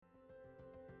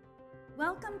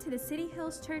Welcome to the City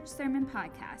Hills Church Sermon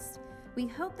Podcast. We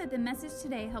hope that the message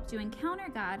today helped you encounter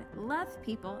God, love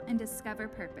people, and discover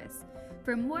purpose.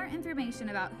 For more information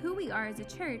about who we are as a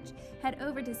church, head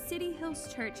over to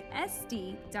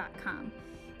cityhillschurchsd.com.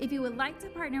 If you would like to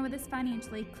partner with us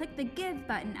financially, click the Give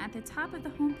button at the top of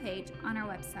the homepage on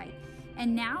our website.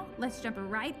 And now, let's jump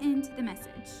right into the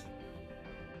message.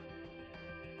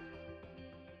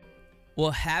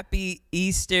 Well, happy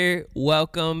Easter.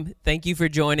 Welcome. Thank you for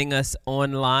joining us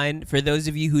online. For those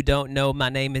of you who don't know, my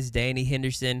name is Danny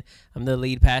Henderson. I'm the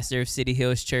lead pastor of City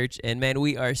Hills Church. And man,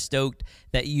 we are stoked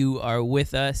that you are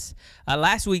with us.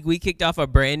 Last week, we kicked off a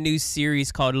brand new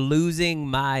series called Losing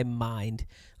My Mind.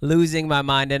 Losing my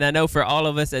mind. And I know for all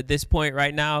of us at this point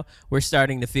right now, we're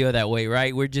starting to feel that way,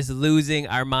 right? We're just losing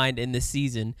our mind in the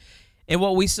season. And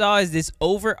what we saw is this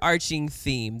overarching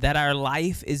theme that our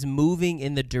life is moving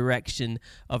in the direction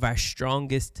of our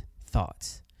strongest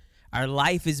thoughts. Our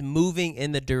life is moving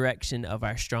in the direction of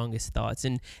our strongest thoughts.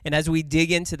 And as we dig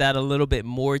into that a little bit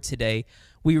more today,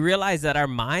 we realize that our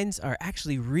minds are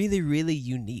actually really, really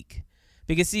unique.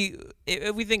 Because see,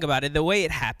 if we think about it, the way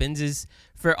it happens is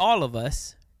for all of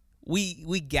us,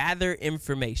 we gather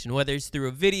information, whether it's through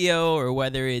a video or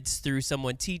whether it's through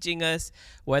someone teaching us,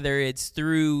 whether it's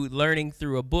through learning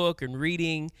through a book and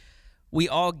reading. We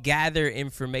all gather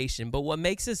information. But what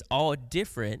makes us all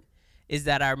different is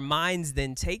that our minds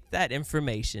then take that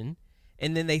information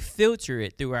and then they filter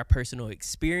it through our personal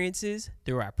experiences,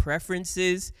 through our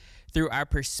preferences, through our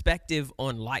perspective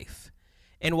on life.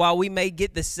 And while we may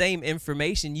get the same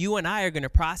information, you and I are going to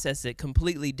process it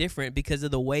completely different because of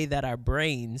the way that our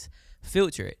brains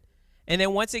filter it. And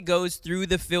then once it goes through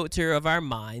the filter of our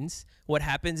minds, what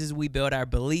happens is we build our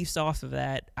beliefs off of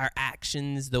that. Our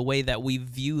actions, the way that we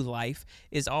view life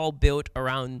is all built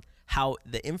around how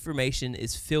the information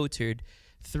is filtered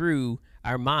through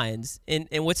our minds. And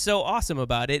what's so awesome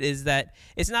about it is that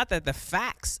it's not that the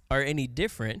facts are any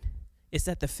different, it's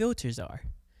that the filters are.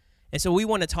 And so we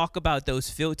want to talk about those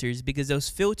filters because those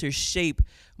filters shape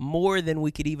more than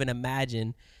we could even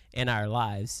imagine in our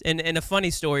lives. And a funny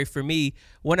story for me,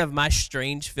 one of my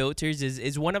strange filters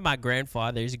is one of my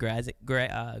grandfathers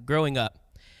growing up.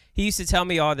 He used to tell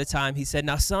me all the time, he said,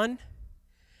 "Now, son,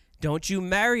 don't you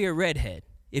marry a redhead.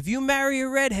 If you marry a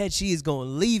redhead, she is going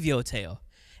to leave your tail."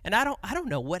 And I don't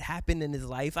know what happened in his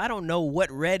life. I don't know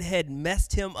what redhead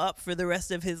messed him up for the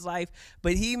rest of his life,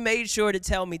 but he made sure to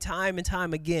tell me time and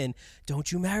time again,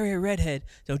 don't you marry a redhead.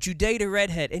 Don't you date a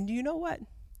redhead. And you know what?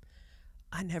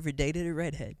 I never dated a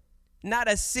redhead. Not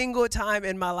a single time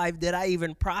in my life did I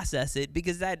even process it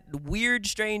because that weird,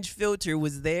 strange filter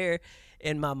was there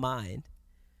in my mind.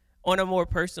 On a more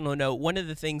personal note, one of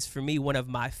the things for me, one of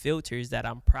my filters that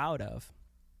I'm proud of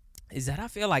is that I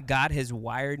feel like God has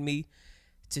wired me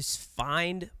to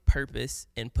find purpose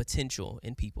and potential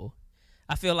in people.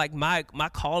 I feel like my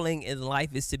calling in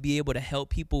life is to be able to help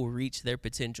people reach their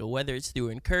potential, whether it's through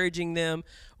encouraging them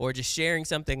or just sharing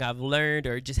something I've learned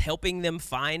or just helping them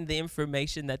find the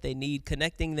information that they need,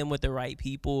 connecting them with the right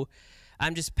people.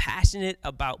 I'm just passionate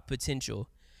about potential.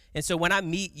 And so when I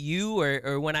meet you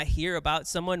or when I hear about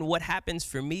someone, what happens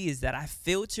for me is that I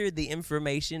filter the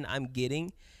information I'm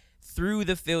getting through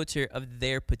the filter of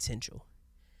their potential.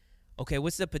 Okay,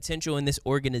 what's the potential in this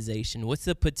organization? What's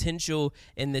the potential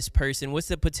in this person? What's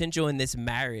the potential in this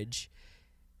marriage?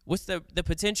 What's the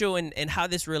potential in how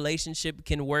this relationship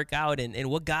can work out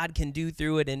and what God can do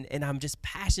through it? And I'm just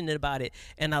passionate about it.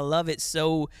 And I love it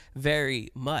so very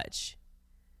much.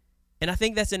 And I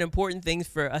think that's an important thing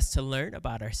for us to learn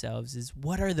about ourselves is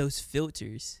what are those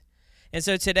filters? And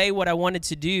so today what I wanted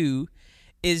to do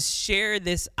is share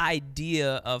this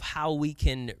idea of how we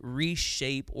can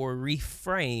reshape or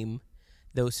reframe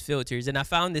those filters. And I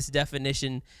found this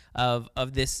definition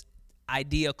of this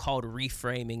idea called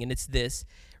reframing, and it's this.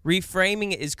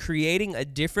 Reframing is creating a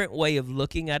different way of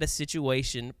looking at a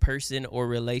situation, person, or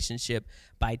relationship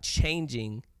by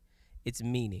changing its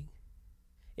meaning.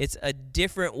 It's a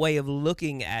different way of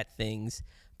looking at things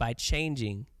by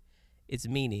changing its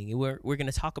meaning. And we're going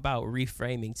to talk about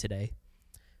reframing today.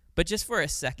 But just for a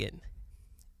second,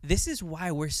 this is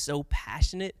why we're so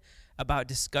passionate about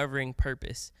discovering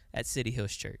purpose at City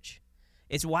Hills Church.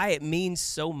 It's why it means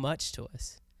so much to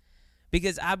us.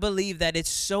 Because I believe that it's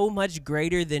so much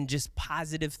greater than just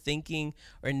positive thinking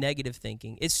or negative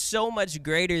thinking. It's so much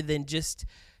greater than just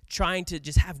trying to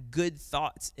just have good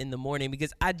thoughts in the morning.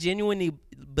 Because I genuinely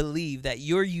believe that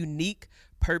your unique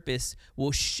purpose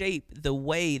will shape the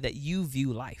way that you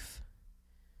view life.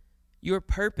 Your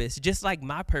purpose, just like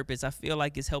my purpose, I feel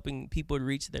like is helping people to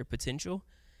reach their potential.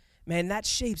 Man, that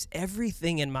shapes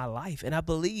everything in my life. And I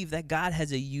believe that God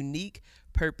has a unique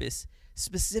purpose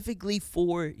specifically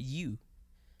for you.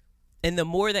 And the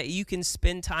more that you can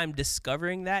spend time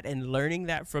discovering that and learning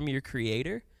that from your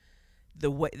Creator,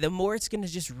 the more it's going to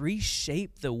just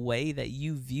reshape the way that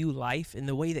you view life and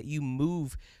the way that you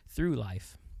move through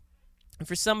life. And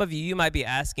for some of you, you might be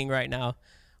asking right now,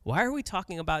 why are we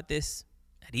talking about this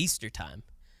at Easter time?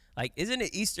 Like, isn't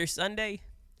it Easter Sunday?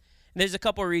 And there's a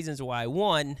couple of reasons why.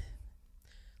 One,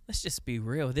 let's just be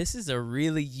real. This is a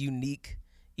really unique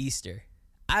Easter.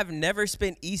 I've never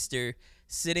spent Easter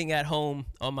sitting at home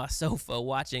on my sofa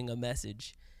watching a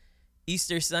message.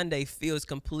 Easter Sunday feels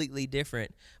completely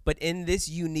different. But in this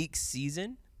unique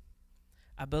season,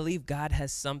 I believe God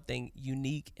has something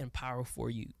unique and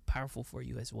powerful for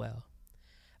you as well.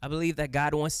 I believe that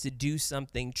God wants to do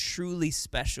something truly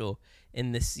special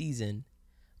in this season.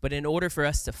 But in order for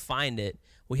us to find it,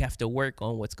 we have to work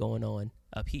on what's going on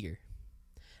up here.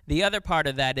 The other part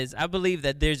of that is I believe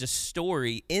that there's a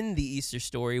story in the Easter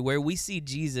story where we see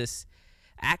Jesus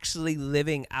actually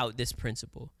living out this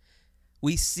principle.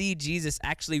 We see Jesus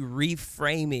actually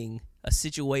reframing a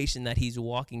situation that he's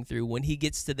walking through. When he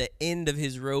gets to the end of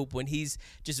his rope, when he's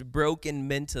just broken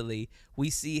mentally,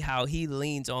 we see how he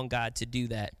leans on God to do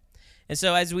that. And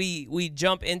so as we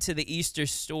jump into the Easter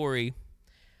story,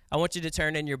 I want you to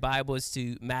turn in your Bibles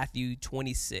to Matthew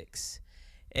 26.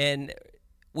 And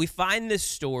we find this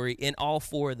story in all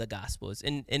four of the Gospels.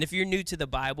 And if you're new to the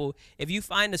Bible, if you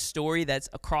find a story that's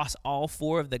across all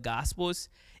four of the Gospels,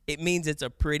 it means it's a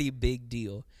pretty big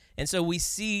deal. And so we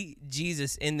see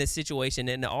Jesus in this situation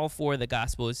in all four of the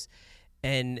Gospels.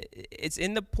 And it's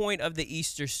in the point of the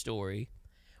Easter story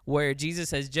where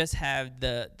Jesus has just had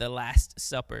the Last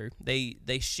Supper.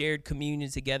 They shared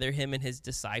communion together, him and his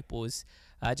disciples,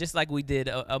 just like we did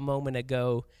a moment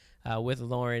ago with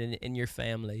Lauren and your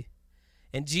family.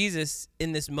 And Jesus,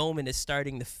 in this moment, is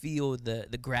starting to feel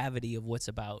the gravity of what's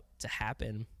about to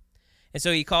happen. And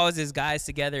so he calls his guys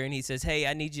together and he says, hey,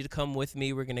 I need you to come with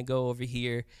me. We're going to go over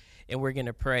here and we're going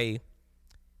to pray.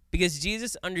 Because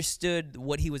Jesus understood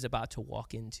what he was about to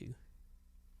walk into.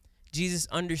 Jesus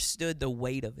understood the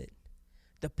weight of it,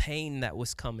 the pain that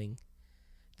was coming,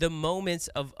 the moments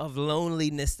of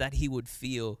loneliness that he would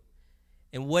feel.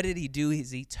 And what did he do?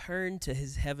 Is he turned to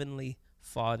his heavenly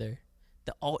Father,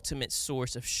 the ultimate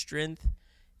source of strength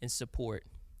and support.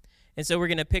 And so we're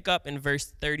going to pick up in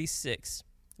verse 36,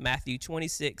 Matthew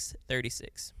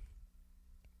 26:36.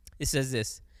 It says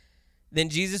this, then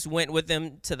Jesus went with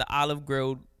them to the olive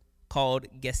grove called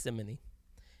Gethsemane.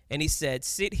 And he said,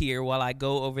 sit here while I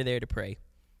go over there to pray.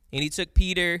 And he took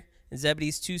Peter and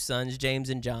Zebedee's two sons, James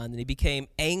and John, and he became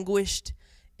anguished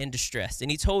and distressed. And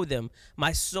he told them,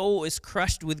 my soul is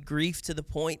crushed with grief to the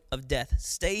point of death.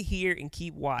 Stay here and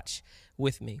keep watch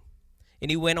with me. And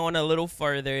he went on a little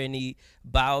further and he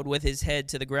bowed with his head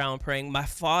to the ground, praying, my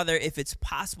Father, if it's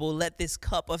possible, let this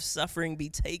cup of suffering be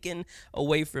taken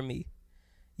away from me.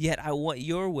 Yet I want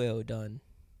your will done,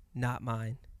 not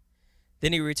mine.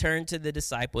 Then he returned to the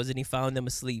disciples and he found them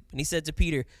asleep. And he said to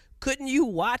Peter, couldn't you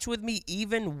watch with me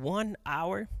even 1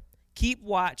 hour? Keep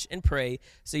watch and pray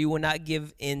so you will not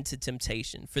give in to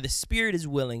temptation. For the spirit is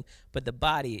willing, but the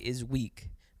body is weak.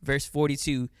 Verse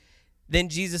 42, then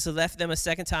Jesus left them a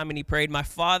second time and he prayed, my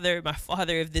Father,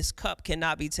 if this cup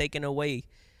cannot be taken away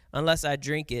unless I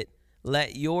drink it,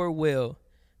 let your will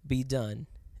be done.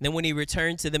 And then when he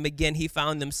returned to them again, he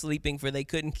found them sleeping, for they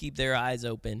couldn't keep their eyes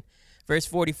open. Verse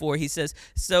 44, he says,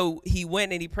 so he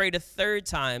went and he prayed a third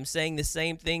time, saying the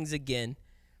same things again.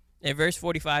 And verse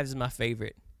 45 is my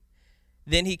favorite.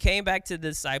 Then he came back to the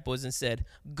disciples and said,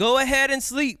 go ahead and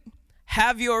sleep.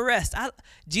 Have your rest.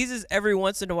 Jesus, every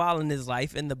once in a while in his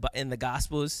life, in the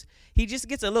Gospels, he just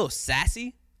gets a little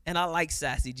sassy. And I like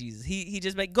sassy Jesus. He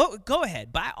just go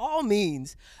ahead. By all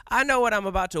means, I know what I'm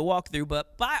about to walk through,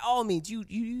 but by all means,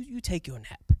 you take your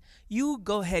nap. You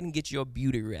go ahead and get your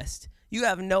beauty rest. You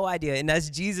have no idea. And as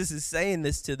Jesus is saying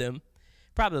this to them,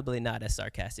 probably not as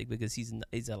sarcastic because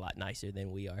he's a lot nicer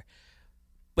than we are.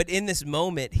 But in this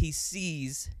moment, he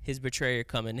sees his betrayer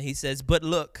coming. He says, but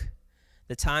look,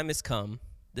 the time has come.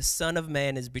 The Son of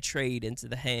Man is betrayed into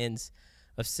the hands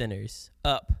of sinners.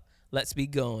 Up, let's be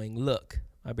going. Look,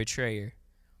 my betrayer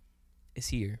is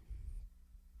here.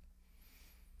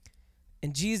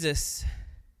 And Jesus,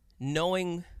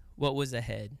 knowing what was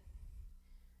ahead,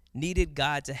 needed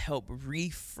God to help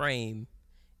reframe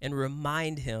and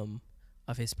remind him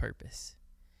of his purpose.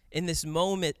 In this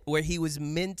moment where he was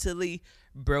mentally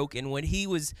broken, when he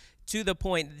was to the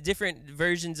point, different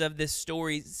versions of this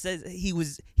story says he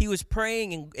was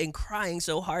praying and crying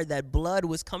so hard that blood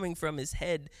was coming from his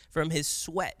head, from his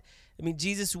sweat. I mean,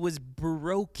 Jesus was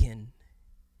broken.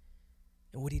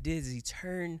 And what he did is he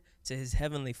turned to his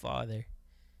heavenly Father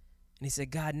And he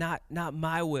said, God, not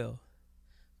my will,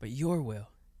 but your will.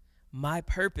 My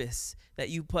purpose that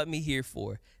you put me here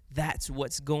for, that's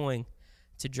what's going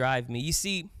to drive me. You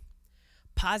see,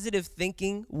 positive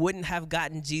thinking wouldn't have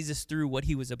gotten Jesus through what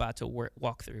he was about to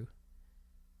walk through.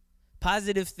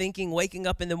 Positive thinking, waking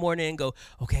up in the morning and go,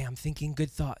 okay, I'm thinking good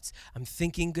thoughts. I'm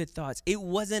thinking good thoughts. It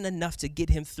wasn't enough to get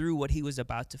him through what he was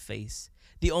about to face.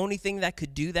 The only thing that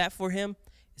could do that for him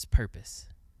is purpose.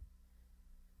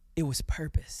 It was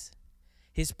purpose.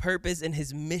 His purpose and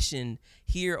his mission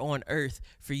here on earth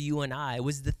for you and I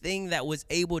was the thing that was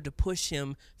able to push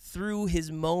him through his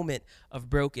moment of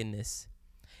brokenness.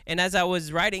 And as I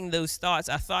was writing those thoughts,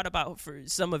 I thought about for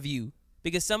some of you,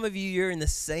 because some of you, you're in the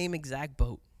same exact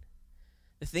boat.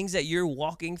 The things that you're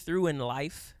walking through in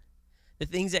life, the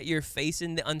things that you're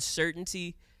facing, the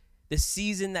uncertainty, the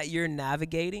season that you're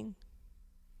navigating,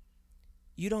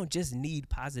 you don't just need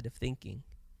positive thinking.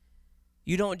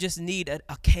 You don't just need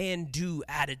a can-do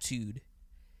attitude.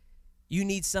 You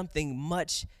need something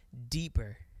much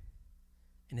deeper,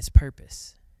 and it's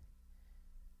purpose.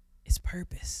 It's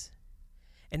purpose.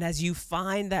 And as you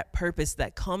find that purpose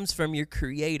that comes from your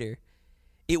Creator,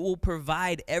 it will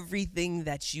provide everything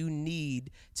that you need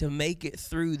to make it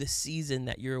through the season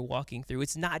that you're walking through.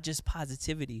 It's not just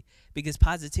positivity, because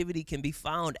positivity can be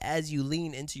found as you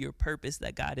lean into your purpose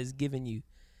that God has given you.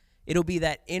 It'll be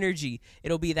that energy.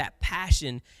 It'll be that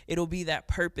passion. It'll be that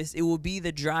purpose. It will be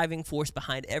the driving force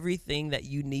behind everything that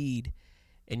you need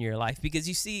in your life. Because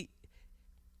you see,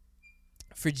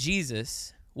 for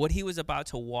Jesus, what he was about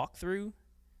to walk through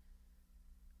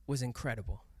was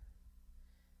incredible.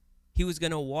 He was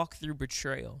going to walk through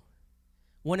betrayal.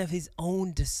 One of his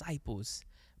own disciples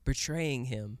betraying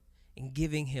him and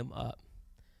giving him up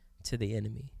to the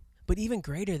enemy. But even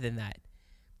greater than that,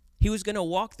 he was going to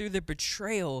walk through the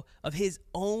betrayal of his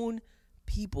own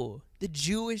people, the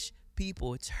Jewish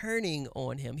people turning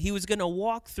on him. He was going to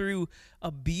walk through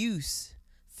abuse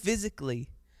physically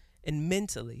and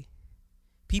mentally.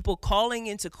 People calling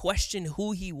into question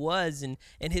who he was and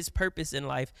his purpose in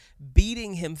life,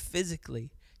 beating him physically,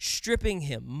 stripping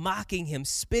him, mocking him,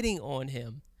 spitting on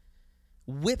him,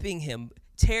 whipping him,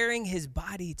 tearing his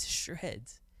body to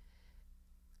shreds.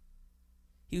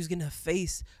 He was going to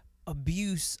face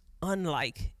abuse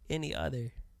unlike any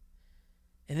other.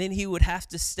 And then he would have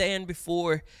to stand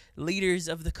before leaders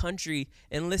of the country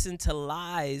and listen to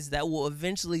lies that will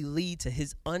eventually lead to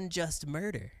his unjust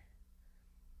murder.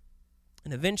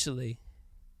 And eventually,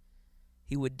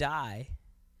 he would die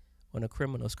on a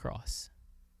criminal's cross.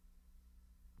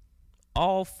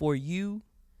 All for you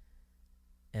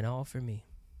and all for me.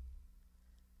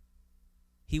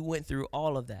 He went through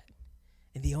all of that.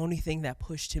 And the only thing that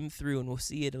pushed him through, and we'll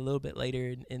see it a little bit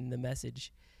later in the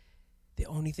message, the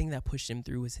only thing that pushed him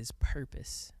through was his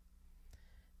purpose.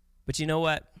 But you know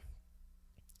what?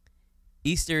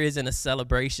 Easter isn't a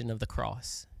celebration of the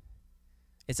cross.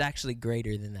 It's actually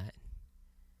greater than that.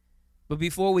 But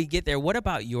before we get there, what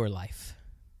about your life?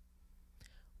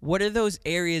 What are those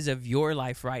areas of your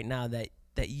life right now that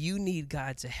you need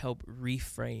God to help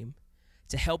reframe,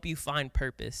 to help you find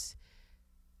purpose?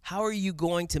 How are you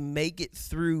going to make it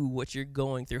through what you're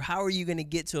going through? How are you going to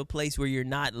get to a place where you're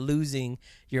not losing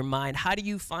your mind? How do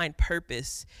you find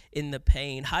purpose in the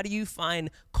pain? How do you find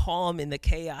calm in the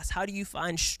chaos? How do you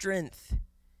find strength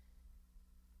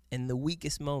in the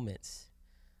weakest moments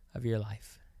of your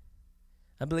life?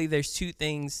 I believe there's two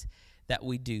things that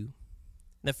we do.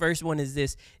 The first one is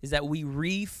this, is that we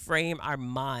reframe our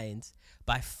minds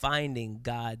by finding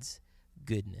God's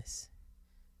goodness.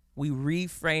 We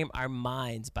reframe our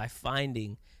minds by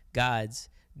finding God's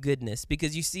goodness.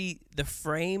 Because you see, the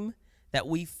frame that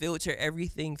we filter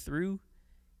everything through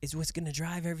is what's going to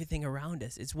drive everything around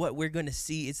us. It's what we're going to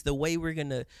see. It's the way we're going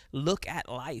to look at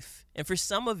life. And for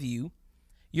some of you,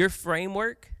 your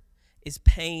framework is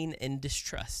pain and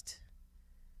distrust.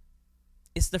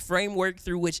 It's the framework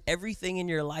through which everything in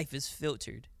your life is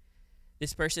filtered.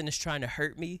 This person is trying to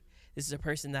hurt me. This is a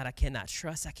person that I cannot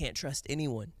trust. I can't trust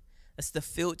anyone. That's the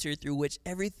filter through which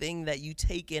everything that you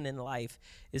take in life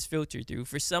is filtered through.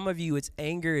 For some of you, it's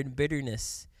anger and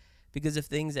bitterness because of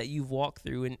things that you've walked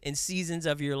through and seasons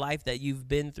of your life that you've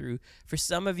been through. For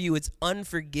some of you, it's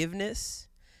unforgiveness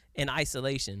and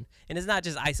isolation. And it's not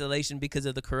just isolation because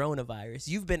of the coronavirus.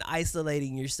 You've been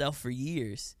isolating yourself for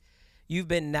years. You've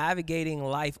been navigating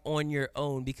life on your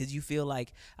own because you feel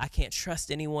like, I can't trust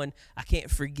anyone. I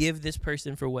can't forgive this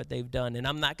person for what they've done. And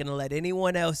I'm not going to let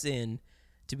anyone else in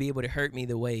to be able to hurt me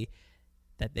the way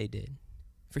that they did.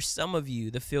 For some of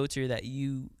you, the filter that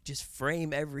you just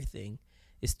frame everything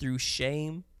is through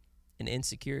shame and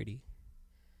insecurity.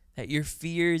 That your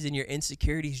fears and your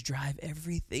insecurities drive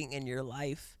everything in your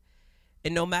life.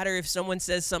 And no matter if someone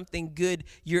says something good,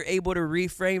 you're able to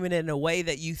reframe it in a way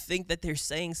that you think that they're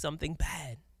saying something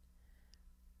bad.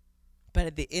 But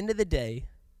at the end of the day,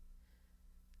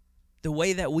 the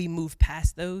way that we move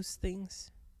past those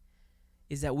things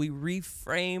is that we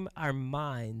reframe our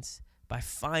minds by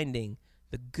finding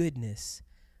the goodness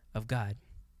of God.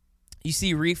 You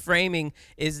see, reframing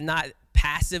is not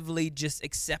passively just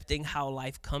accepting how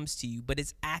life comes to you, but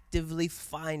it's actively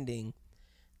finding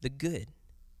the good.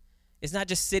 It's not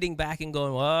just sitting back and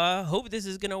going, well, I hope this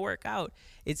is going to work out.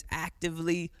 It's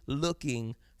actively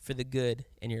looking for the good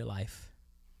in your life.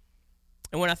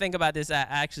 And when I think about this, I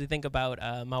actually think about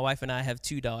my wife and I have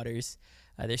 2 daughters.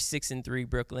 They're 6 and 3,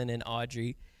 Brooklyn and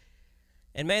Audrey.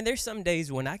 And man, there's some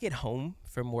days when I get home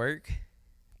from work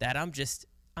that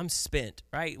I'm spent,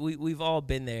 right? We've all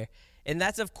been there. And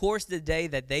that's, of course, the day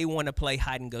that they want to play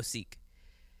hide and go seek.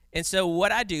 And so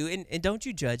what I do, and don't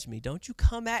you judge me. Don't you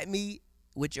come at me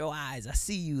with your eyes. I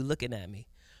see you looking at me.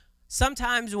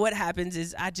 Sometimes what happens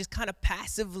is I just kind of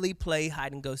passively play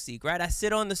hide and go seek, right? I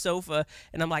sit on the sofa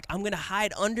and I'm like, I'm going to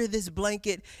hide under this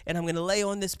blanket and I'm going to lay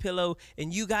on this pillow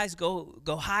and you guys go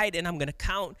hide and I'm going to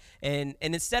count. And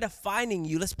instead of finding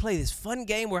you, let's play this fun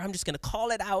game where I'm just going to call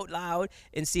it out loud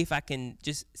and see if I can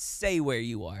just say where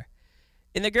you are.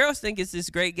 And the girls think it's this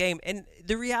great game. And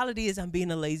the reality is I'm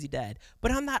being a lazy dad.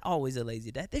 But I'm not always a lazy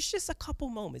dad. There's just a couple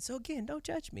moments. So again, don't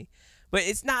judge me. But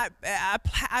it's not,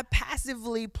 I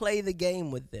passively play the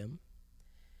game with them.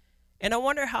 And I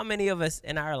wonder how many of us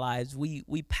in our lives, we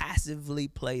passively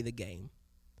play the game.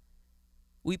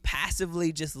 We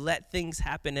passively just let things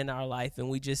happen in our life and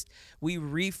we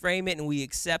reframe it and we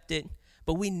accept it.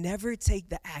 But we never take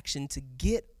the action to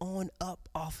get on up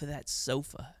off of that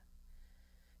sofa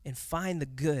and find the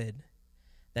good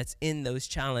that's in those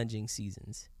challenging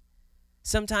seasons.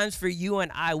 Sometimes for you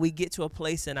and I, we get to a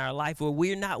place in our life where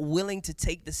we're not willing to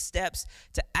take the steps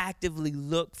to actively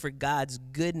look for God's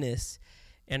goodness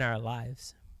in our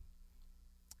lives.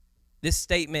 This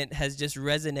statement has just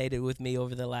resonated with me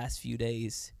over the last few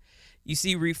days. You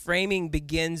see, reframing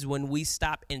begins when we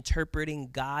stop interpreting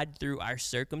God through our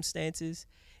circumstances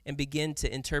and begin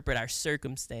to interpret our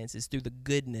circumstances through the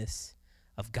goodness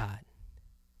of God.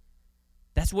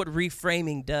 That's what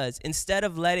reframing does. Instead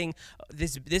of letting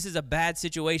this is a bad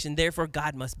situation, therefore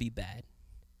God must be bad.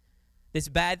 This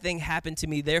bad thing happened to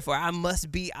me, therefore I must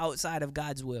be outside of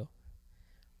God's will.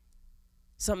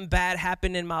 Something bad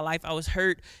happened in my life. I was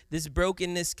hurt. This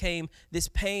brokenness came. This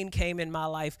pain came in my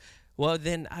life. Well,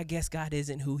 then I guess God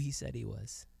isn't who he said he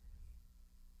was.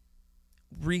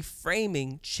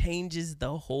 Reframing changes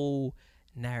the whole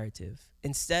narrative.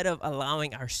 Instead of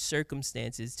allowing our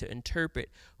circumstances to interpret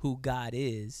who God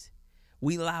is,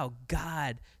 we allow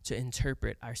God to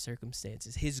interpret our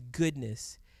circumstances, his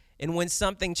goodness. And when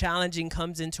something challenging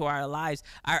comes into our lives,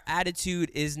 our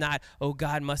attitude is not, oh,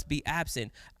 God must be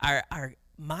absent. Our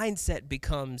mindset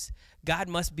becomes, God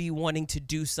must be wanting to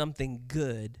do something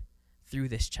good through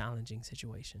this challenging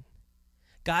situation.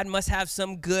 God must have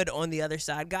some good on the other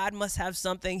side. God must have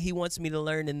something he wants me to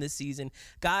learn in this season.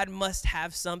 God must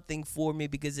have something for me,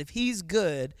 because if he's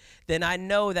good, then I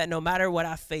know that no matter what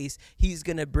I face, he's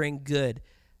going to bring good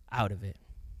out of it.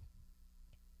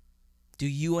 Do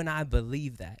you and I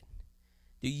believe that?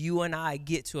 Do you and I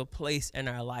get to a place in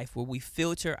our life where we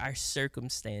filter our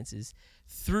circumstances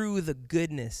through the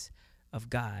goodness of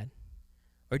God?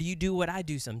 Or do you do what I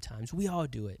do sometimes? We all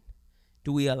do it.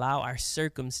 Do we allow our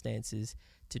circumstances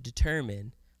to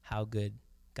determine how good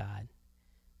God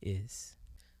is?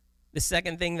 The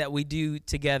second thing that we do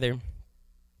together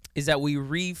is that we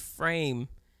reframe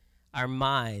our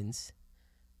minds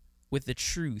with the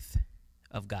truth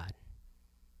of God.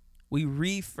 We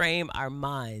reframe our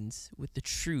minds with the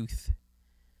truth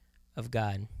of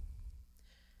God.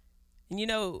 And you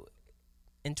know,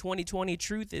 in 2020,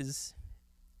 truth it's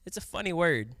a funny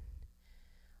word.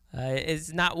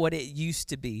 It's not what it used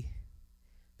to be,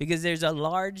 because there's a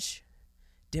large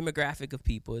demographic of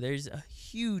people. There's a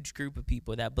huge group of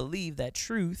people that believe that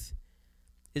truth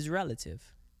is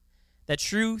relative. That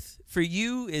truth for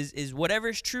you is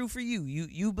whatever's true for you.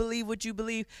 You believe what you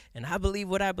believe, and I believe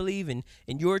what I believe, and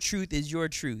your truth is your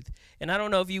truth. And I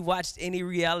don't know if you've watched any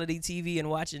reality TV and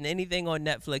watching anything on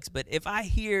Netflix, but if I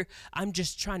hear I'm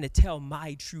just trying to tell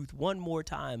my truth one more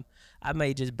time, I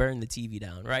may just burn the TV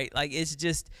down, right? Like, it's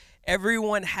just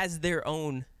everyone has their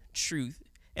own truth.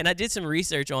 And I did some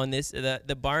research on this.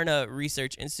 The Barna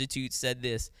Research Institute said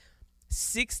this: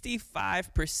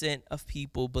 65% of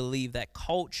people believe that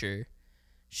culture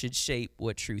should shape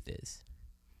what truth is.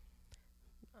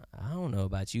 I don't know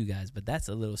about you guys, but that's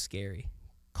a little scary.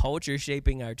 Culture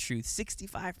shaping our truth.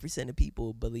 65% of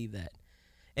people believe that.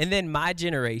 And then my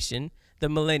generation, the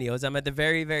millennials. I'm at the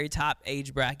very, very top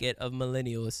age bracket of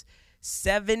millennials.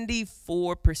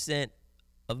 74%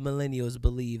 of millennials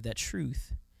believe that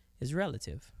truth is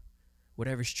relative.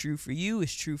 Whatever's true for you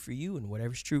is true for you, and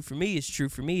whatever's true for me is true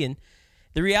for me. And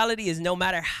the reality is, no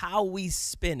matter how we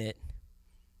spin it,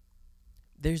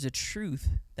 there's a truth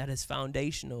that is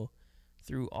foundational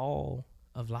through all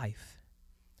of life.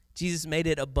 Jesus made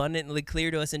it abundantly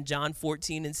clear to us in John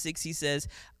 14:6. He says,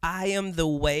 I am the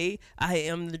way, I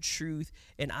am the truth,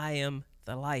 and I am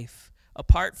the life.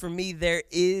 Apart from me, there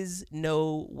is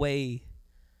no way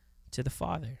to the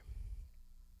Father.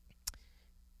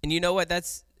 And you know what?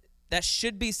 That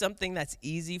should be something that's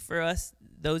easy for us,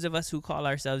 those of us who call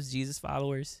ourselves Jesus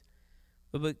followers.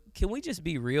 But can we just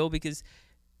be real? Because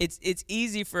it's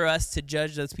easy for us to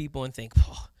judge those people and think,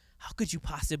 oh, how could you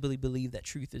possibly believe that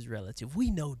truth is relative? We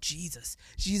know Jesus.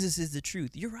 Jesus is the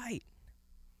truth. You're right.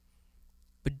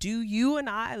 But do you and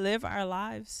I live our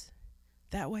lives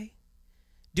that way?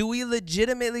 Do we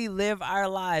legitimately live our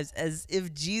lives as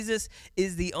if Jesus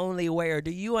is the only way? Or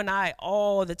do you and I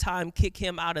all the time kick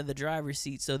him out of the driver's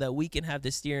seat so that we can have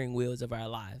the steering wheels of our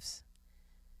lives?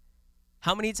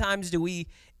 How many times do we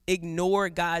ignore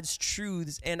God's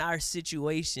truths in our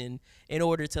situation in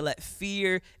order to let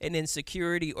fear and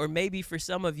insecurity, or maybe for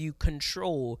some of you,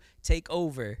 control, take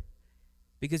over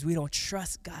because we don't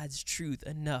trust God's truth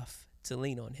enough to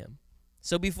lean on him?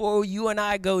 So before you and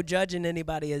I go judging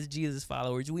anybody as Jesus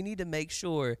followers, we need to make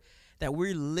sure that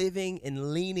we're living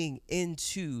and leaning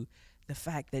into the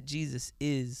fact that Jesus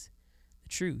is the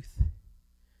truth.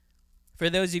 For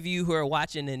those of you who are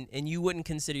watching and you wouldn't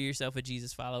consider yourself a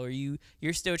Jesus follower,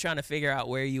 you're still trying to figure out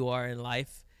where you are in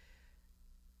life,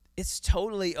 it's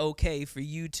totally okay for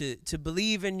you to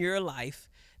believe in your life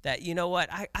that, you know what,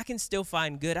 I can still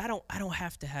find good. I don't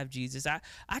have to have Jesus.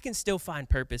 I can still find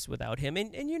purpose without him.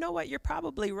 And you know what, you're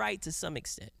probably right to some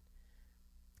extent.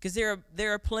 Because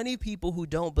there are plenty of people who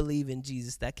don't believe in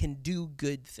Jesus that can do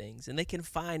good things and they can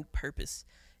find purpose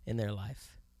in their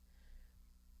life.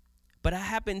 But I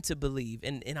happen to believe,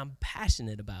 and I'm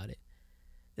passionate about it,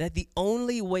 that the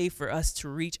only way for us to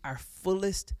reach our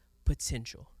fullest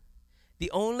potential,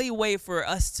 the only way for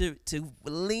us to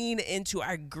lean into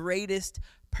our greatest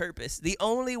purpose, the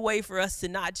only way for us to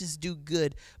not just do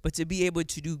good, but to be able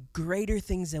to do greater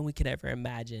things than we could ever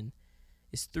imagine,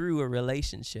 is through a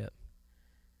relationship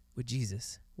with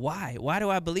Jesus. Why? Why do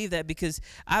I believe that? Because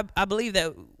I believe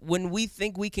that when we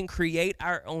think we can create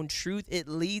our own truth, it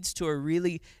leads to a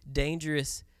really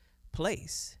dangerous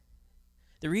place.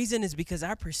 The reason is because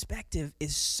our perspective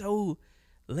is so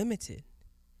limited.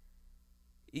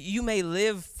 You may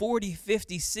live 40,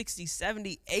 50, 60,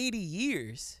 70, 80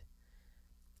 years.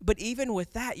 But even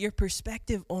with that, your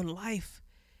perspective on life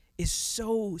is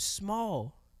so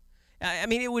small. I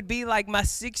mean, it would be like my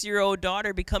 6-year-old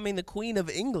daughter becoming the Queen of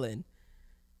England.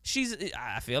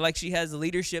 I feel like she has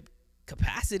leadership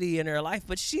capacity in her life,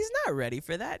 but she's not ready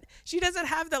for that. She doesn't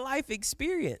have the life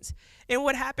experience. And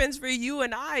what happens for you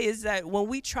and I is that when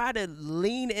we try to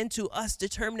lean into us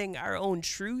determining our own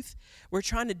truth, we're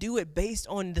trying to do it based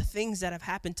on the things that have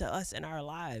happened to us in our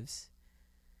lives.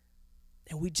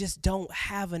 And we just don't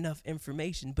have enough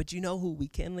information. But you know who we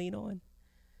can lean on?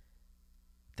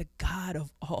 The God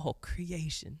of all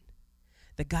creation.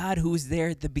 The God who is there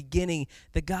at the beginning,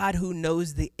 the God who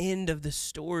knows the end of the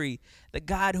story, the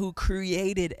God who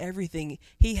created everything.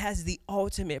 He has the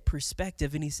ultimate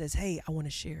perspective, and he says, hey, I want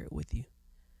to share it with you.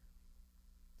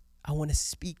 I want to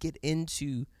speak it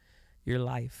into your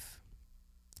life.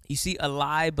 You see, a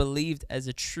lie believed as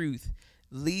a truth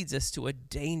leads us to a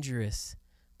dangerous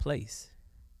place.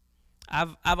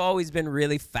 I've always been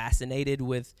really fascinated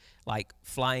with like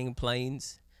flying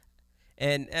planes.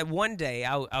 And one day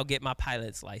I'll get my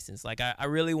pilot's license. Like I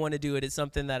really want to do it. It's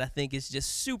something that I think is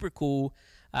just super cool.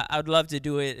 I'd love to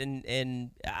do it,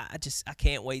 and I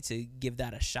can't wait to give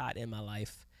that a shot in my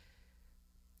life.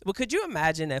 But could you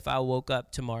imagine if I woke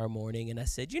up tomorrow morning and I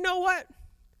said, you know what?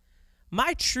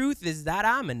 My truth is that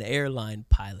I'm an airline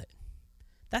pilot.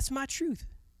 That's my truth.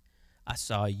 I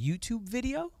saw a YouTube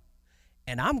video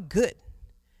and I'm good.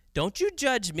 Don't you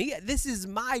judge me. This is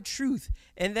my truth.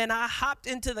 And then I hopped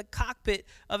into the cockpit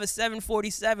of a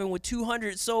 747 with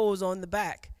 200 souls on the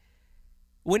back.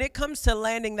 When it comes to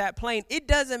landing that plane, it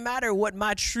doesn't matter what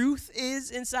my truth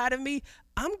is inside of me.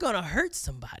 I'm going to hurt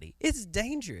somebody. It's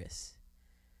dangerous.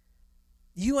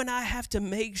 You and I have to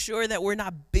make sure that we're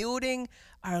not building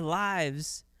our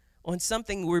lives on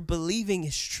something we're believing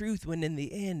is truth when in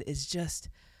the end it's just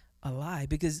a lie.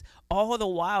 Because all the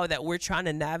while that we're trying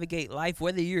to navigate life,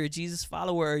 whether you're a Jesus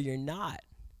follower or you're not,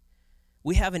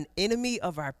 We have an enemy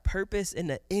of our purpose and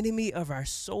an enemy of our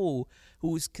soul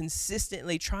who's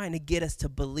consistently trying to get us to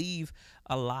believe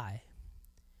a lie.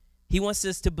 He wants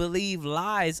us to believe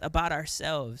lies about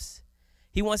ourselves.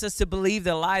 He wants us to believe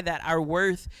the lie that our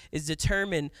worth is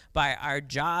determined by our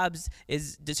jobs,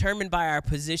 is determined by our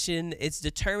position, it's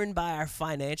determined by our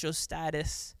financial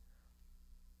status.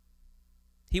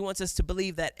 He wants us to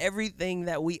believe that everything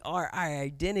that we are, our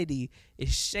identity,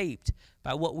 is shaped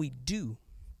by what we do.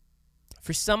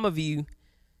 For some of you,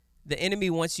 the enemy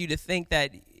wants you to think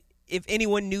that if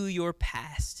anyone knew your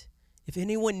past, if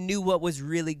anyone knew what was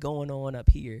really going on up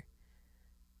here,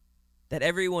 that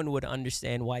everyone would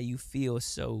understand why you feel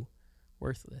so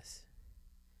worthless.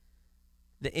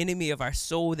 The enemy of our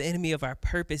soul, the enemy of our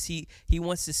purpose, he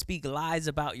wants to speak lies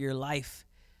about your life.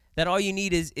 That all you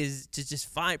need is to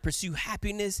just pursue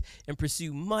happiness and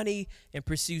pursue money and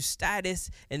pursue status,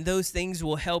 and those things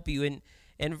will help you.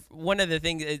 And one of the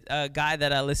things, a guy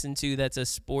that I listen to that's a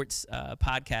sports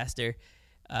podcaster,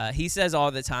 he says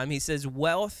all the time, he says,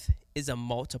 wealth is a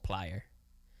multiplier.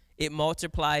 It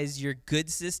multiplies your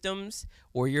good systems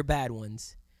or your bad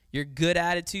ones, your good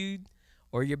attitude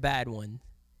or your bad one,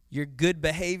 your good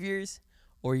behaviors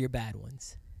or your bad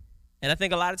ones. And I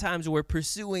think a lot of times we're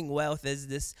pursuing wealth as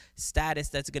this status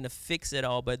that's going to fix it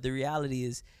all. But the reality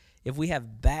is, if we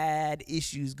have bad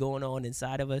issues going on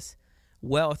inside of us,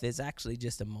 wealth is actually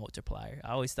just a multiplier.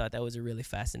 I always thought that was a really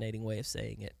fascinating way of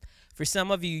saying it. For some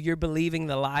of you, you're believing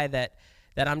the lie that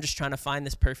I'm just trying to find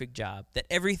this perfect job, that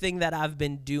everything that I've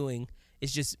been doing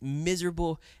is just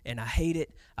miserable and I hate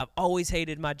it. I've always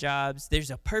hated my jobs.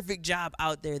 There's a perfect job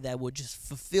out there that will just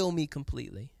fulfill me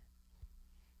completely.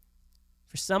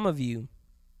 For some of you,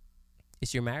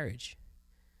 it's your marriage.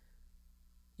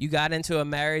 You got into a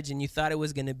marriage and you thought it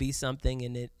was going to be something,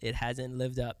 and it hasn't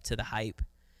lived up to the hype.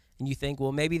 And you think,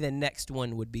 well, maybe the next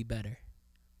one would be better.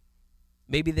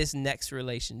 Maybe this next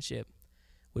relationship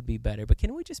would be better. But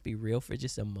can we just be real for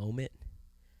just a moment?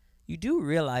 You do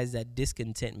realize that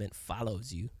discontentment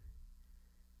follows you.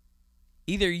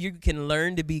 Either you can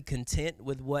learn to be content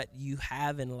with what you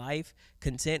have in life,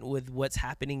 content with what's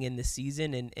happening in the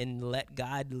season, and let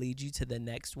God lead you to the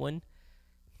next one.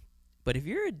 But if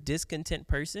you're a discontent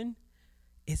person,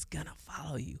 it's going to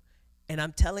follow you. And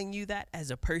I'm telling you that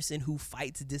as a person who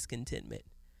fights discontentment,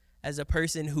 as a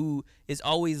person who is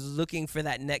always looking for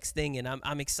that next thing, and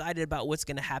I'm excited about what's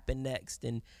going to happen next.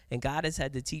 And God has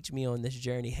had to teach me on this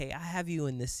journey, hey, I have you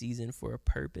in this season for a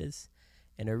purpose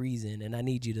and a reason, and I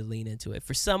need you to lean into it.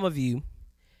 For some of you,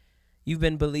 you've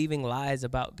been believing lies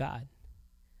about God.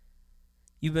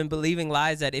 You've been believing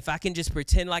lies that if I can just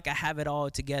pretend like I have it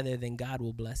all together, then God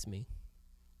will bless me.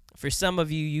 For some of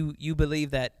you, you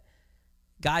believe that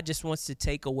God just wants to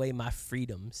take away my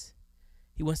freedoms.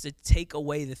 He wants to take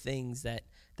away the things that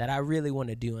I really want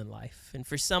to do in life. And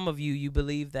for some of you, you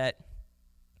believe that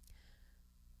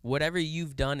whatever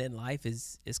you've done in life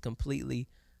is completely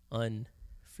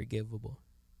unforgivable.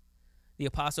 The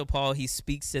Apostle Paul, he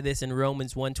speaks to this in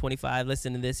Romans 1:25.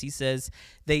 Listen to this. He says,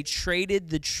 they traded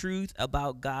the truth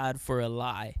about God for a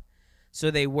lie. So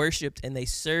they worshiped and they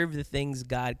served the things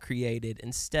God created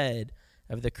instead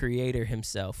of the Creator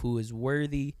himself, who is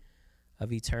worthy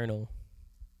of eternal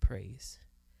praise.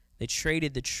 They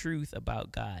traded the truth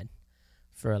about God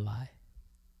for a lie.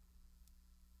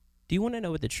 Do you want to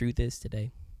know what the truth is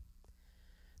today?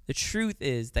 The truth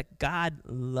is that God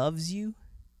loves you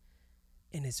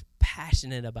and is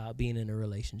passionate about being in a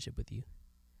relationship with you.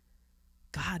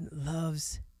 God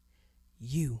loves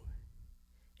you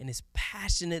and is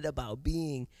passionate about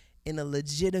being in a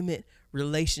legitimate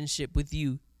relationship with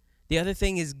you. The other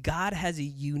thing is God has a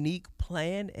unique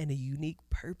plan and a unique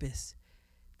purpose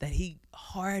that he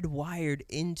hardwired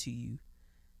into you.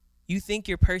 You think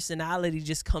your personality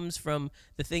just comes from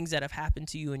the things that have happened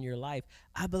to you in your life.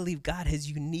 I believe God has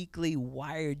uniquely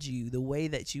wired you the way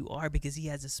that you are because he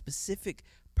has a specific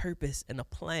purpose and a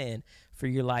plan for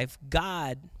your life.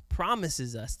 God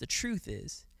promises us, the truth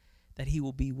is, that he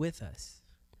will be with us.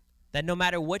 That no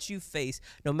matter what you face,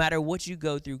 no matter what you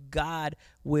go through, God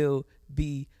will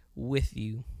be with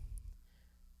you.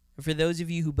 And for those of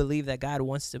you who believe that God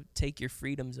wants to take your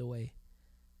freedoms away,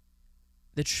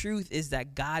 the truth is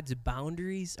that God's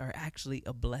boundaries are actually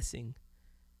a blessing.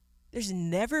 There's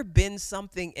never been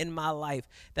something in my life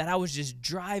that I was just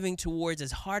driving towards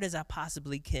as hard as I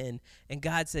possibly can, and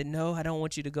God said, no, I don't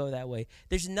want you to go that way.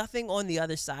 There's nothing on the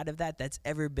other side of that that's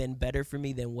ever been better for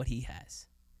me than what he has.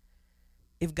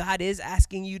 If God is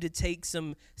asking you to take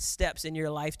some steps in your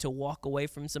life to walk away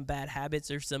from some bad habits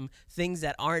or some things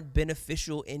that aren't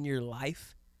beneficial in your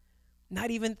life, not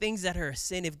even things that are a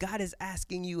sin, if God is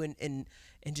asking you and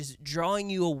just drawing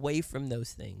you away from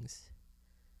those things,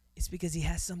 It's because he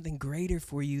has something greater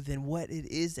for you than what it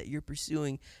is that you're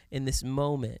pursuing in this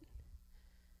moment.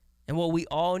 And what we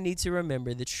all need to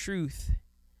remember, the truth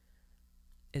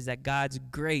is that God's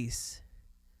grace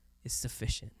is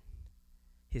sufficient.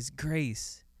 His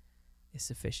grace is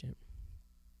sufficient.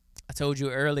 I told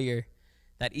you earlier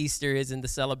that Easter isn't the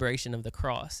celebration of the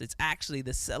cross. It's actually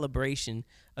the celebration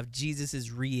of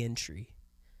Jesus' re-entry.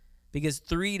 Because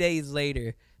 3 days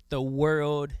later, the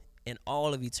world and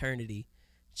all of eternity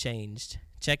changed.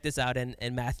 Check this out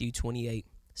in Matthew 28,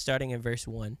 starting in verse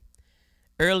 1.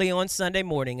 Early on Sunday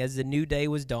morning, as the new day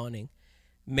was dawning,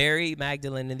 Mary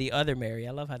Magdalene and the other Mary,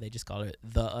 I love how they just call her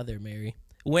the other Mary,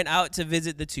 went out to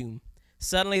visit the tomb.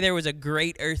 Suddenly there was a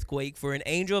great earthquake, for an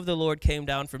angel of the Lord came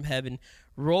down from heaven,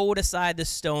 rolled aside the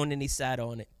stone, and he sat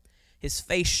on it. His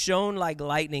face shone like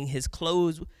lightning. His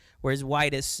clothes were as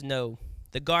white as snow.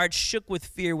 The guards shook with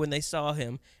fear when they saw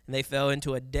him, and they fell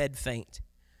into a dead faint.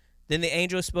 Then the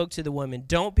angel spoke to the woman.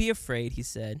 "Don't be afraid," he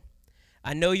said.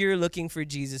 "I know you're looking for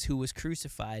Jesus who was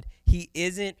crucified. He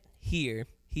isn't here.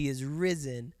 He is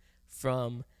risen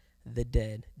from the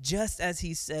dead, just as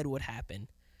he said would happen.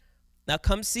 Now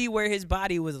come see where his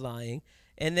body was lying,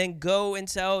 and then go and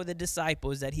tell the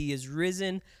disciples that he is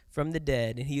risen from the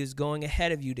dead, and he is going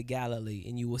ahead of you to Galilee,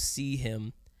 and you will see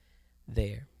him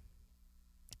there."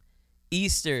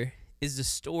 Easter is the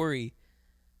story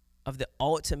of the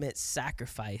ultimate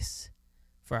sacrifice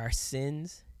for our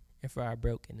sins and for our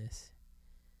brokenness.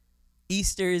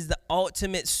 Easter is the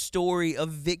ultimate story of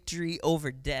victory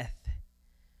over death.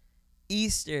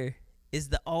 Easter is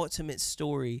the ultimate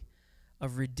story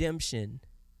of redemption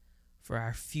for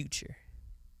our future.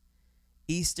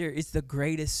 Easter is the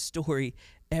greatest story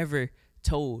ever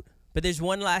told. But there's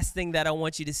one last thing that I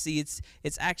want you to see. It's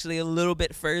actually a little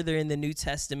bit further in the New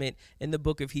Testament, in the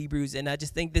book of Hebrews, and I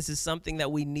just think this is something that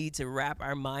we need to wrap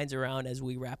our minds around as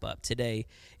we wrap up today.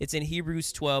 It's in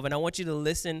Hebrews 12, and I want you to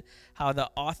listen how the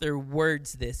author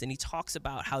words this, and he talks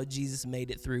about how Jesus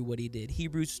made it through what he did.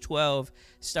 Hebrews 12,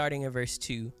 starting in verse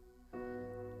 2.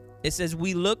 It says,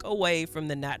 "We look away from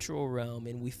the natural realm,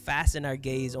 and we fasten our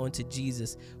gaze onto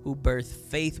Jesus, who birthed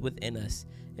faith within us,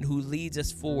 and who leads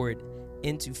us forward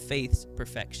into faith's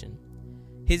perfection.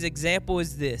 His example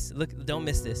is this." Look, don't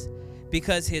miss this.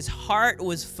 "Because his heart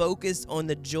was focused on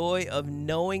the joy of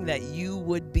knowing that you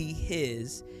would be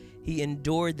his, he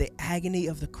endured the agony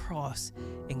of the cross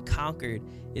and conquered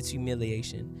its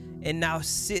humiliation, and now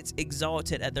sits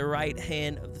exalted at the right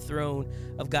hand of the throne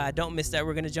of God." Don't miss that.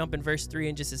 We're going to jump in verse 3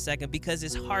 in just a second. "Because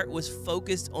his heart was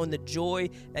focused on the joy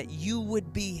that you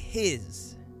would be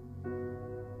his."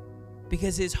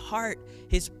 Because his heart,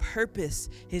 his purpose,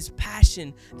 his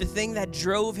passion, the thing that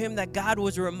drove him, that God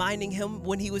was reminding him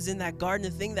when he was in that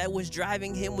garden, the thing that was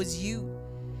driving him was you.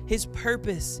 His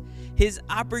purpose, his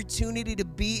opportunity to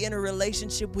be in a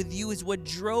relationship with you is what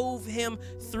drove him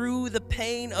through the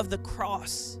pain of the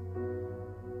cross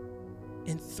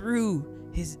and through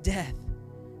his death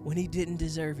when he didn't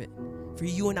deserve it. For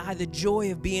you and I, the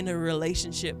joy of being in a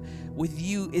relationship with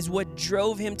you is what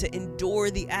drove him to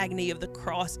endure the agony of the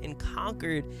cross and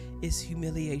conquered its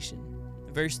humiliation.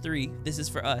 Verse 3, this is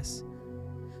for us.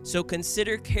 "So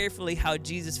consider carefully how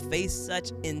Jesus faced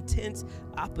such intense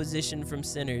opposition from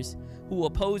sinners who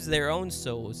oppose their own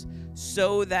souls,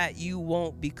 so that you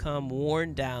won't become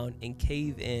worn down and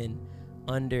cave in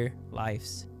under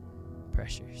life's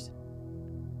pressures."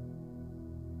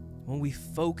 When we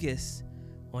focus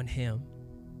on him,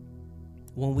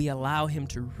 when we allow him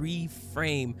to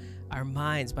reframe our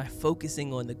minds by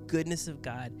focusing on the goodness of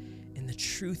God and the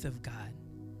truth of God,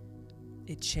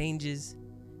 it changes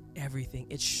everything.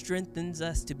 It strengthens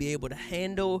us to be able to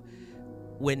handle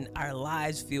when our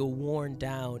lives feel worn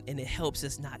down, and it helps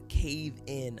us not cave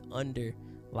in under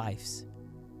life's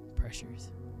pressures.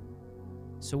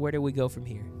 So where do we go from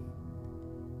here?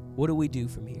 What do we do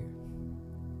from here?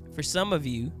 For some of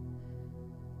you,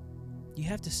 you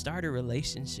have to start a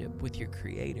relationship with your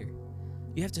Creator.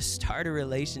 You have to start a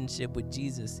relationship with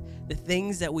Jesus. The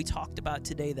things that we talked about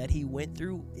today that he went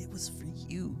through, it was for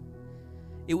you.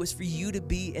 It was for you to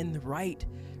be in the right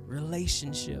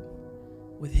relationship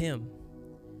with him.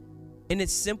 And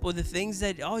it's simple. The things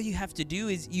that all you have to do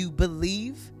is you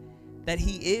believe that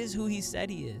he is who he said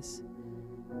he is.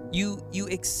 You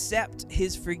accept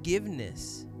his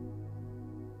forgiveness.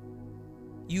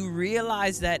 You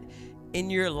realize that in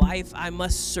your life, I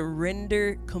must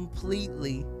surrender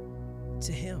completely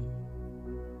to him.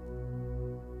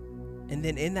 And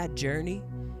then in that journey,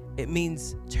 it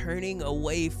means turning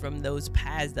away from those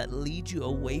paths that lead you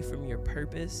away from your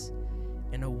purpose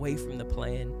and away from the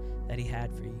plan that he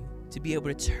had for you. to be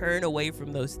able to turn away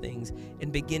from those things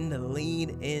and begin to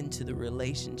lean into the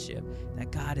relationship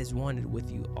that God has wanted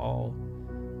with you all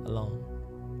along.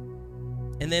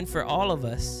 And then for all of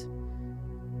us,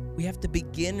 we have to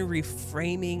begin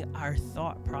reframing our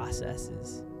thought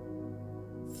processes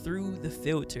through the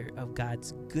filter of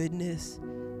God's goodness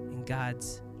and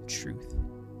God's truth.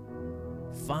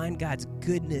 Find God's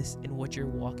goodness in what you're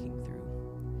walking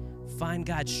through. Find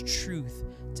God's truth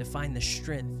to find the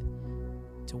strength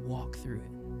to walk through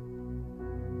it.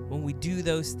 When we do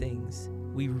those things,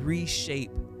 we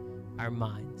reshape our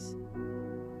minds.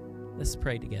 Let's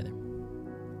pray together.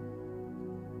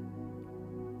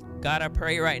 God, I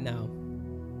pray right now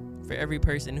for every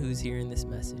person who's hearing this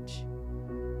message.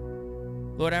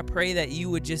 Lord, I pray that you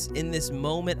would just in this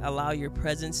moment allow your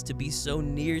presence to be so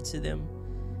near to them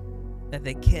that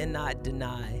they cannot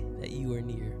deny that you are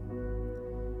near.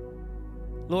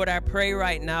 Lord, I pray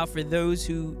right now for those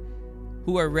who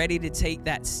are ready to take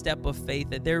that step of faith,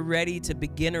 that they're ready to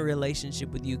begin a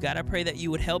relationship with you. God, I pray that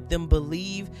you would help them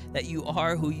believe that you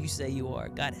are who you say you are.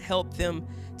 God, help them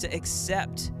to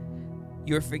accept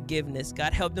your forgiveness.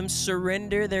 God, help them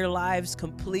surrender their lives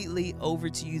completely over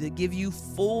to you, to give you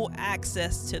full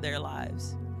access to their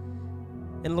lives.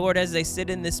 And Lord, as they sit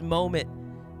in this moment,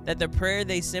 that the prayer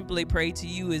they simply pray to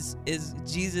you is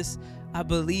Jesus, I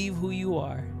believe who you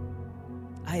are.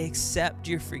 I accept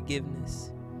your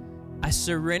forgiveness. I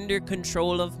surrender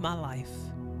control of my life.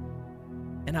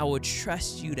 And I will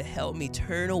trust you to help me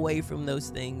turn away from those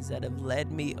things that have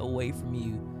led me away from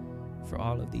you for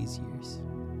all of these years.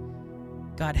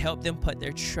 God, help them put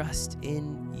their trust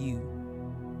in you.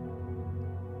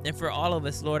 And for all of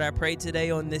us, Lord, I pray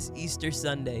today on this Easter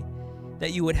Sunday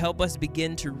that you would help us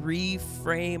begin to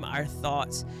reframe our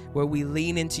thoughts where we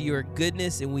lean into your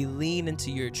goodness and we lean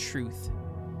into your truth.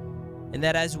 And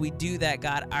that as we do that,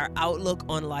 God, our outlook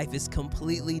on life is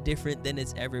completely different than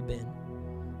it's ever been.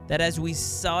 That as we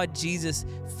saw Jesus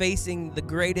facing the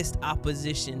greatest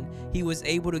opposition, he was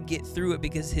able to get through it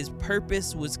because his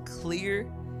purpose was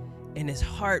clear and his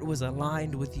heart was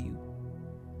aligned with you.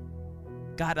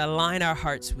 God, align our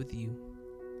hearts with you.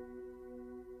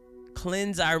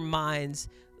 Cleanse our minds.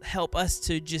 Help us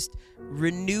to just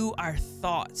renew our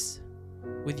thoughts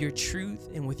with your truth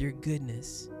and with your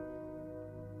goodness.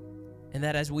 And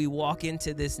that as we walk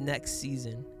into this next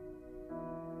season,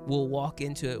 we'll walk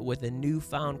into it with a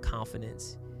newfound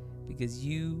confidence because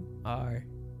you are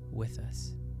with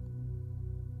us.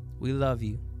 We love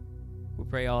you. We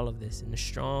pray all of this in the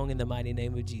strong and the mighty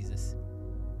name of Jesus.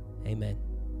 Amen.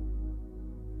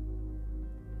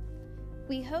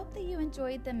 We hope that you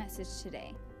enjoyed the message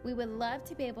today. We would love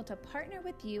to be able to partner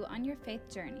with you on your faith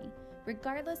journey.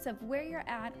 Regardless of where you're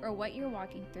at or what you're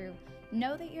walking through,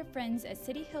 know that your friends at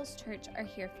City Hills Church are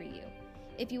here for you.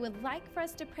 If you would like for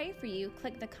us to pray for you,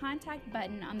 click the contact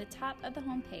button on the top of the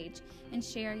homepage and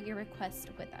share your request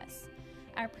with us.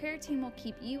 Our prayer team will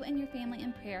keep you and your family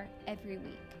in prayer every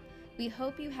week. We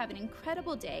hope you have an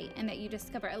incredible day and that you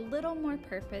discover a little more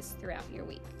purpose throughout your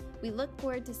week. We look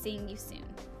forward to seeing you soon.